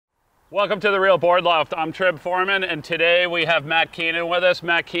Welcome to the Real Board Loft. I'm Trib Forman, and today we have Matt Keenan with us.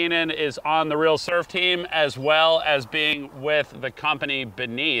 Matt Keenan is on the Real Surf team as well as being with the company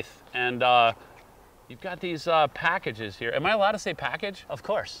Beneath. And you've got these packages here. Am I allowed to say package? Of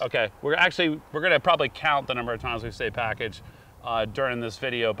course. Okay, we're gonna probably count the number of times we say package during this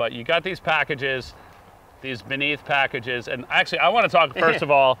video, but you got these packages, these Beneath packages, and actually I want to talk first of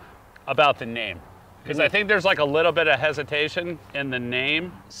all about the name. Because I think there's like a little bit of hesitation in the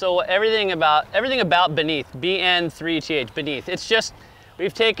name. So everything about Beneath, BN3TH, Beneath. It's just,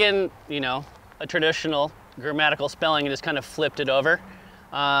 we've taken, a traditional grammatical spelling and just kind of flipped it over.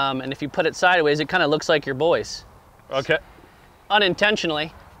 And if you put it sideways, it kind of looks like your boys. Okay.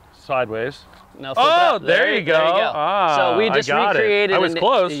 Unintentionally. Sideways. No, flip it up. There you go. There you go. Ah, so we just recreated. I was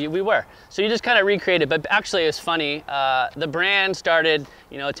close. We were. So you just kind of recreated, but actually it's funny. The brand started,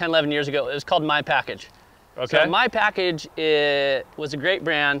 10, 11 years ago. It was called My Package. Okay. So My Package was a great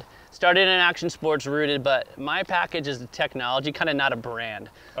brand. Started in action sports rooted, but My Package is the technology, kind of not a brand.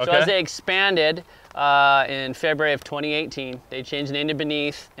 Okay. So as they expanded in February of 2018, they changed the name to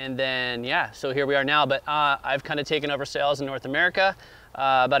Beneath, and then, so here we are now. But I've kind of taken over sales in North America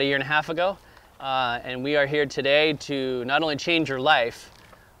about a year and a half ago. And we are here today to not only change your life,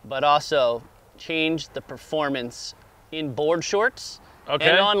 but also change the performance in board shorts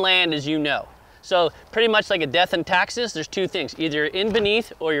and on land, as you know. So pretty much like a death and taxes, there's two things. Either you're in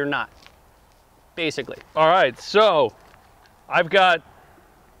Beneath or you're not, basically. All right, so I've got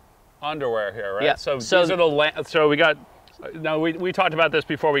underwear here, right? Yeah. So these are the so we got, now we talked about this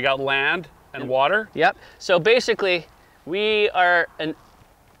before, we got land and water. Yep, so basically we are an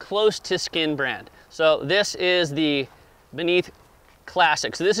close to skin brand. So this is the Beneath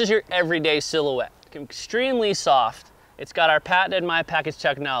Classic. So this is your everyday silhouette. Extremely soft. It's got our patented My Package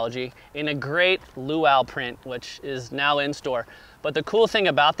technology in a great luau print, which is now in store. But the cool thing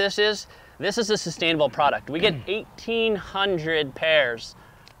about this is a sustainable product. We get 1,800 pairs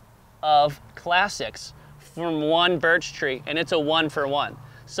of classics from one birch tree, and it's a 1-for-1.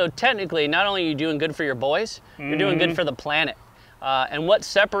 So technically, not only are you doing good for your boys, you're doing good for the planet. And what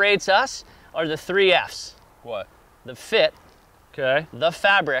separates us are the 3 Fs. What? The fit, the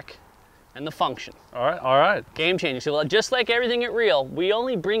fabric, and the function. All right. Game changing. So just like everything at Real, we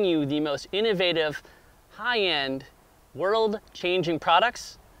only bring you the most innovative, high-end, world-changing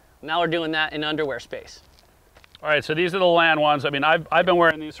products. Now we're doing that in underwear space. All right, so these are the land ones. I mean, I've been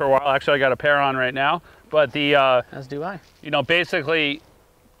wearing these for a while. Actually, I got a pair on right now. But the, as do I. Basically,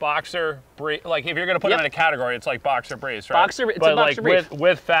 boxer brief, like if you're gonna put them in a category, it's like boxer briefs, right? It's a boxer brief.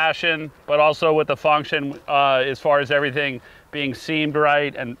 with fashion, but also with the function, as far as everything being seamed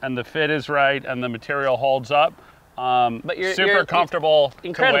right and the fit is right and the material holds up. But you're super comfortable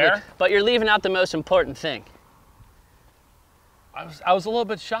to wear. But you're leaving out the most important thing. I was a little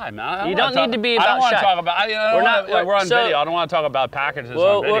bit shy, man. You don't need to be about shy. I don't want to talk about. We're on video. I don't want to talk about packages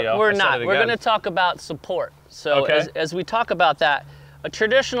on video. We're not. We're going to talk about support. So as we talk about that. A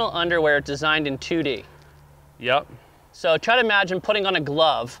traditional underwear designed in 2D. Yep. So try to imagine putting on a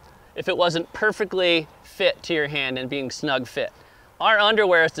glove if it wasn't perfectly fit to your hand and being snug fit. Our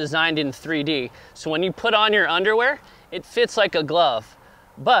underwear is designed in 3D. So when you put on your underwear, it fits like a glove.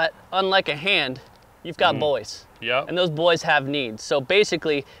 But unlike a hand, you've got boys. Yep. And those boys have needs. So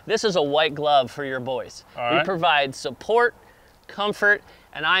basically, this is a white glove for your boys. We provide support, comfort,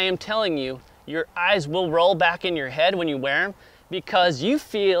 and I am telling you, your eyes will roll back in your head when you wear them, because you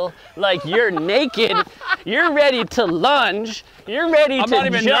feel like you're naked, you're ready to lunge, you're ready to jump. I'm not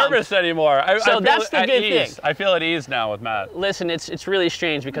even nervous anymore. So that's the good thing. I feel at ease now with Matt. Listen, it's really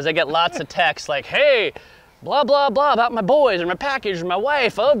strange because I get lots of texts like, hey, blah, blah, blah about my boys or my package or my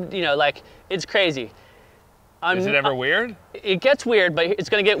wife. Oh, like, it's crazy. Is it ever weird? It gets weird, but it's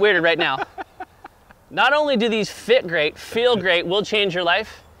gonna get weirder right now. Not only do these fit great, feel great, will change your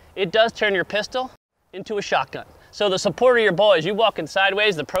life, it does turn your pistol into a shotgun. So the support of your boys, you walking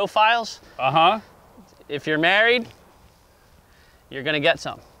sideways, the profiles. If you're married, you're gonna get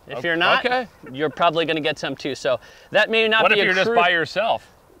some. If you're not, you're probably gonna get some too. So that may not be a What if you're just by yourself?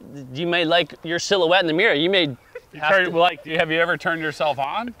 You may like your silhouette in the mirror. You may have you ever turned yourself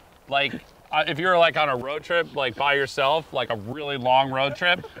on? Like, if you're like on a road trip, like by yourself, like a really long road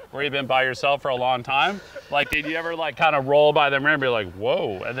trip where you've been by yourself for a long time, like did you ever like kind of roll by the mirror and be like,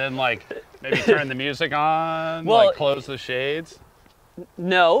 whoa, and then like maybe turn the music on, like close the shades?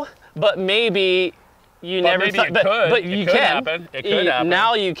 No, but maybe you never thought, but you can. It could happen.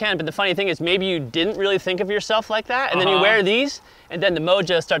 Now you can, but the funny thing is maybe you didn't really think of yourself like that, and then you wear these, and then the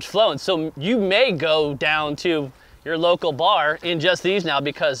mojo starts flowing. So you may go down to your local bar in just these now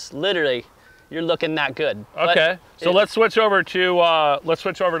because literally you're looking that good. Okay, so let's switch over to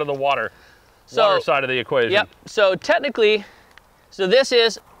the water side of the equation. Yep. So technically, this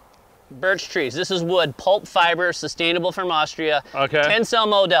is birch trees. This is wood, pulp fiber, sustainable from Austria. Okay. 10-cell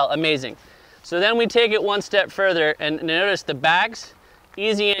model, amazing. So then we take it one step further, and notice the bags,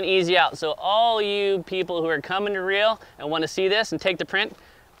 easy in, easy out. So all you people who are coming to reel and want to see this and take the print,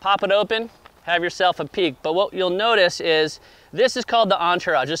 pop it open, have yourself a peek. But what you'll notice is this is called the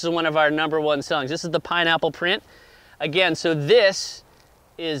Entourage. This is one of our #1 sellings. This is the pineapple print. Again, so this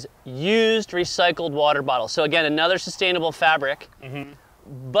is used recycled water bottles. So again, another sustainable fabric,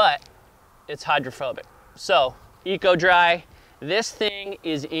 but it's hydrophobic. So eco dry. This thing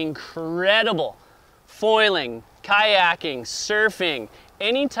is incredible. Foiling, kayaking, surfing,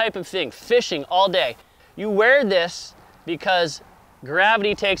 any type of thing, fishing all day. You wear this because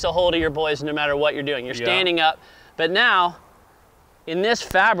gravity takes a hold of your boys no matter what you're doing. You're standing up, but now in this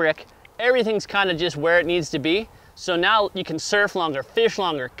fabric, everything's kind of just where it needs to be. So now you can surf longer, fish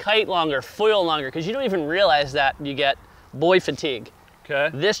longer, kite longer, foil longer, because you don't even realize that you get boy fatigue.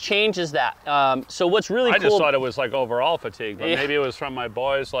 Okay. This changes that. So what's really cool. I just thought it was like overall fatigue, but maybe it was from my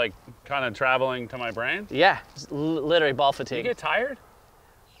boys like kind of traveling to my brain. Yeah, literally ball fatigue. You get tired?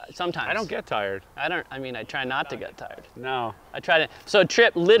 Sometimes. I don't get tired. I mean, I try not to get tired. No. I try to, so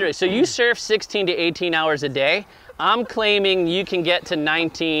Trip, literally, so you surf 16 to 18 hours a day. I'm claiming you can get to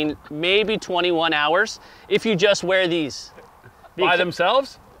 19, maybe 21 hours if you just wear these. By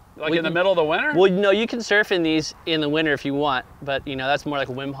themselves? Like in the middle of the winter? Well, no, you can surf in these in the winter if you want, but you know, that's more like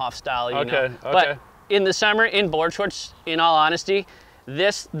Wim Hof style, you know. Okay. But in the summer, in board shorts, in all honesty,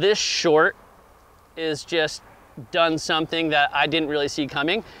 this short is just done something that I didn't really see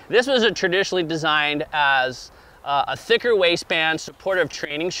coming. This was traditionally designed as a thicker waistband, supportive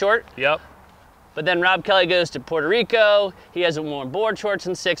training short. Yep. But then Rob Kelly goes to Puerto Rico. He hasn't worn board shorts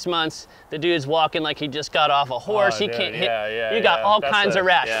in 6 months. The dude's walking like he just got off a horse. He can't hit. You got all kinds of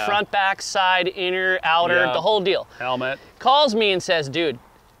rash. Front, back, side, inner, outer, the whole deal. Helmet. Calls me and says, dude,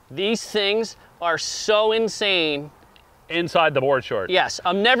 these things are so insane. Inside the board short. Yes,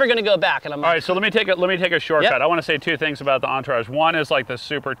 I'm never gonna go back. And I'm all right, so let me take a shortcut. I want to say 2 things about the Entourage. One is like the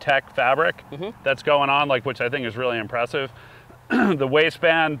super tech fabric that's going on, like, which I think is really impressive. The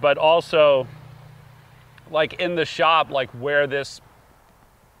waistband, but also like in the shop, like where this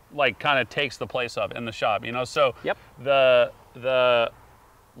like kind of takes the place of in the shop, you know? So the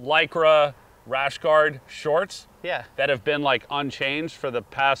Lycra rash guard shorts that have been like unchanged for the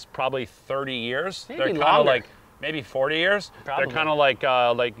past probably 30 years. Maybe they're kind of like maybe 40 years. Probably. They're kind of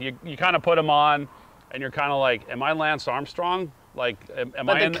like you kind of put them on and you're kind of like, am I Lance Armstrong? Like, am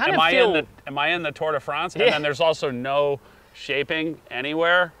I in the Tour de France? And then there's also no shaping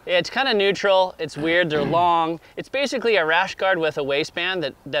anywhere. It's kind of neutral. It's weird. They're long. It's basically a rash guard with a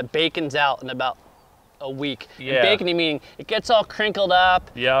waistband that bacons out in about a week. Yeah. And bacony meaning it gets all crinkled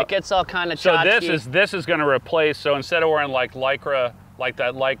up. Yeah. It gets all kind of tchotchke. So this is going to replace. So instead of wearing like Lycra, like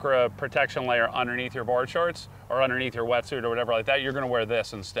that Lycra protection layer underneath your board shorts or underneath your wetsuit or whatever like that, you're going to wear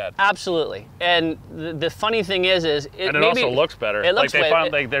this instead. Absolutely. And the funny thing is it also looks better. It looks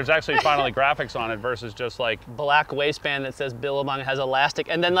like there's actually finally graphics on it versus just like black waistband that says Billabong has elastic,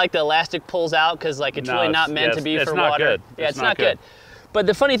 and then like the elastic pulls out because like it's really not meant to be for water. Good. Yeah, it's not good. But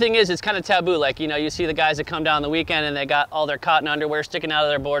the funny thing is, it's kind of taboo. Like, you know, you see the guys that come down the weekend and they got all their cotton underwear sticking out of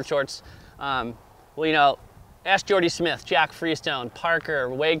their board shorts. Well, you know, ask Jordy Smith, Jack Freestone, Parker,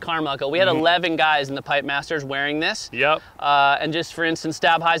 Wade Carmichael. We had 11 guys in the Pipe Masters wearing this. Yep. And just for instance,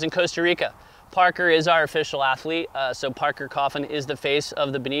 Stab Highs in Costa Rica. Parker is our official athlete. So Parker Coffin is the face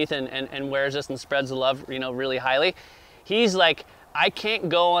of the Beneath and wears this and spreads the love, you know, really highly. He's like, I can't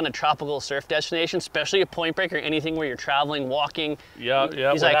go on a tropical surf destination, especially a Point Break or anything where you're traveling, walking. Yeah,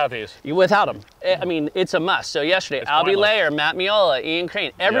 without these. Without them. I mean, it's a must. So yesterday, Albie Layer, Matt Miola, Ian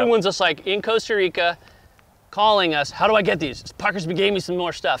Crane, everyone's just like in Costa Rica calling us, how do I get these? Parker's gave me some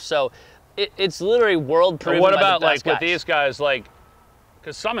more stuff. So it's literally world proven. What about like with these guys, like,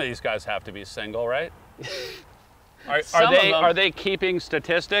 because some of these guys have to be single, right? Are they keeping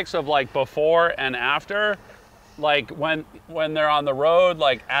statistics of like before and after? Like when they're on the road,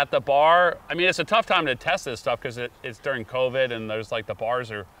 like at the bar? I mean, it's a tough time to test this stuff because it's during COVID and there's like the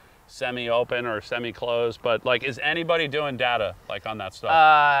bars are semi-open or semi-closed, but like, is anybody doing data like on that stuff?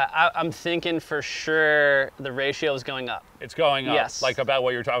 I'm thinking for sure the ratio is going up. It's going up. Yes. Like about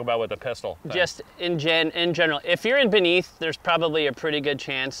what you're talking about with the pistol thing. Just in general, if you're in Beneath, there's probably a pretty good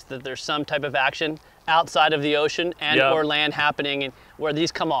chance that there's some type of action outside of the ocean and or land happening and where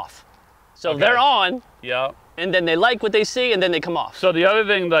these come off. So they're on. Yeah. And then they like what they see and then they come off. So the other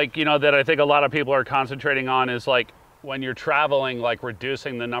thing, like, you know, that I think a lot of people are concentrating on is like when you're traveling, like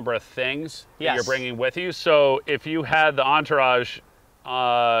reducing the number of things that Yes. you're bringing with you. So if you had the Entourage,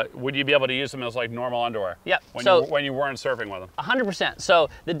 would you be able to use them as like normal underwear? Yep. When you weren't surfing with them? 100%. So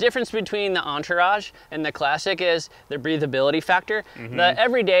the difference between the Entourage and the Classic is the breathability factor. The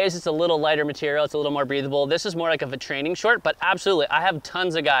everyday is it's a little lighter material, it's a little more breathable. This is more like of a training short, but absolutely, I have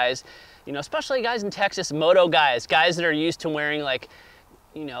tons of guys, you know, especially guys in Texas, moto guys that are used to wearing like,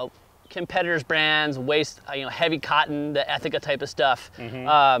 you know, competitors brands, you know, heavy cotton, the Ethica type of stuff.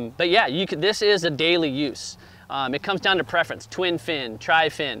 But yeah, this is a daily use. It comes down to preference, twin fin,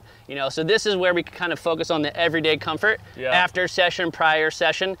 tri-fin, you know, so this is where we kind of focus on the everyday comfort after session, prior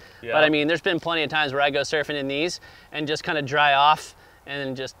session. But I mean, there's been plenty of times where I go surfing in these and just kind of dry off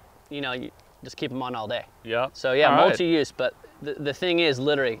and just, you know, just keep them on all day. Yeah. So yeah, All right. multi-use, but the thing is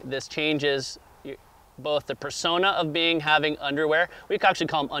literally, this changes both the persona of having underwear. We could actually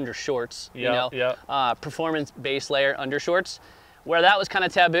call them undershorts, you know, performance base layer undershorts. Where that was kind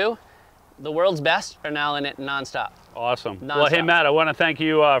of taboo, the world's best are now in it nonstop. Awesome. Nonstop. Well, hey Matt, I want to thank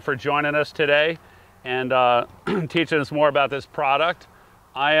you for joining us today and teaching us more about this product.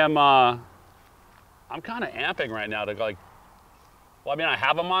 I'm kind of amping right now to like. Well, I mean, I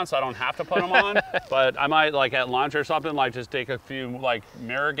have them on, so I don't have to put them on. But I might, like at lunch or something, like just take a few like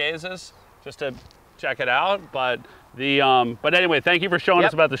mirror gazes just to check it out. But but anyway, thank you for showing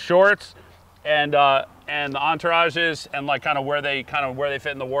us about the shorts and the Entourages and like kind of where they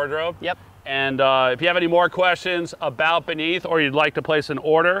fit in the wardrobe. Yep. And if you have any more questions about Beneath or you'd like to place an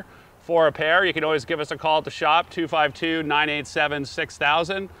order for a pair, you can always give us a call at the shop,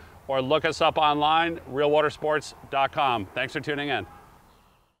 252-987-6000, or look us up online, realwatersports.com. Thanks for tuning in.